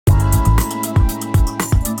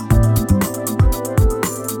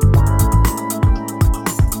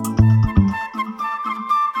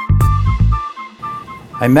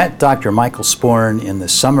I met Dr. Michael Sporn in the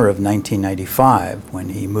summer of 1995 when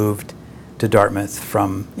he moved to Dartmouth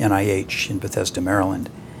from NIH in Bethesda, Maryland.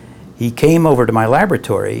 He came over to my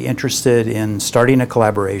laboratory interested in starting a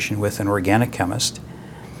collaboration with an organic chemist,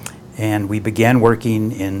 and we began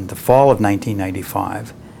working in the fall of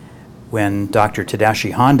 1995 when Dr.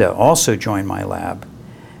 Tadashi Honda also joined my lab,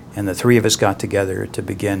 and the three of us got together to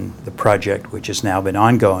begin the project, which has now been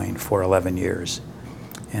ongoing for 11 years.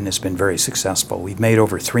 And it's been very successful. We've made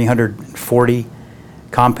over 340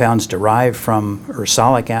 compounds derived from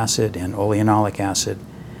ursolic acid and oleanolic acid.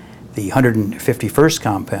 The 151st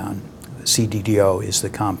compound, CDDO, is the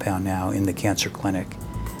compound now in the cancer clinic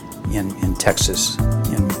in Texas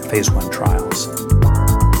in phase 1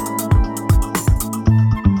 trials.